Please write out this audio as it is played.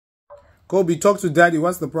Kobe, talk to daddy.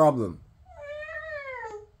 What's the problem?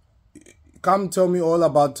 Come tell me all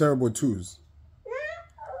about terrible twos.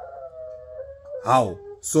 How?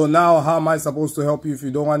 So now how am I supposed to help you if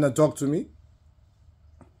you don't want to talk to me?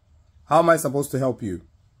 How am I supposed to help you?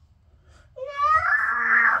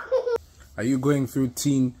 Are you going through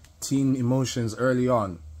teen emotions early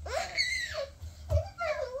on?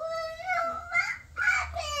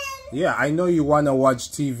 Yeah, I know you want to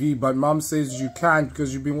watch TV, but mom says you can't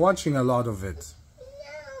because you've been watching a lot of it.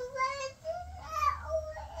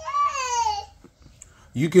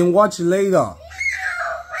 You can watch later.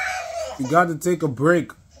 You got to take a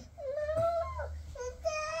break.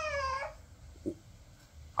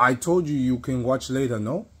 I told you you can watch later,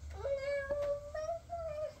 no?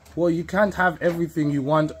 Well, you can't have everything you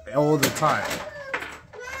want all the time.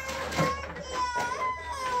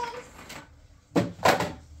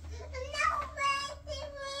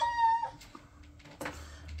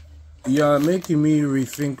 You're making me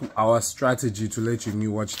rethink our strategy to let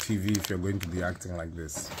you watch TV if you're going to be acting like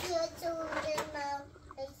this.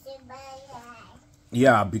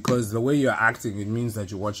 Yeah, because the way you're acting, it means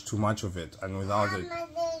that you watch too much of it, and without it.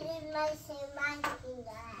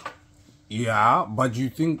 Yeah, but don't you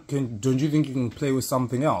think you can play with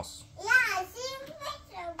something else?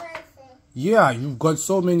 Yeah, you've got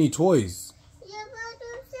so many toys.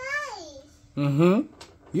 Mm-hmm.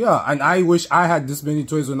 Yeah, and I wish I had this many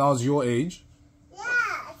toys when I was your age.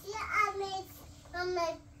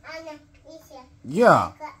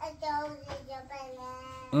 Yeah.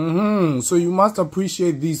 Mm-hmm. So you must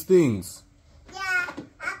appreciate these things.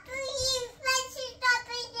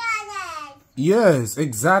 Yes,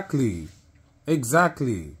 exactly.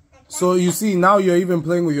 Exactly. So you see, now you're even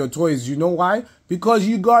playing with your toys. You know why? Because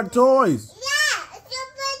you got toys.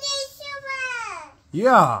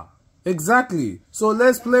 Yeah, exactly. So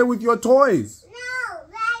let's play with your toys.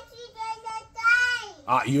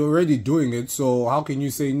 You're already doing it, so how can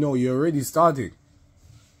you say no? You're already started.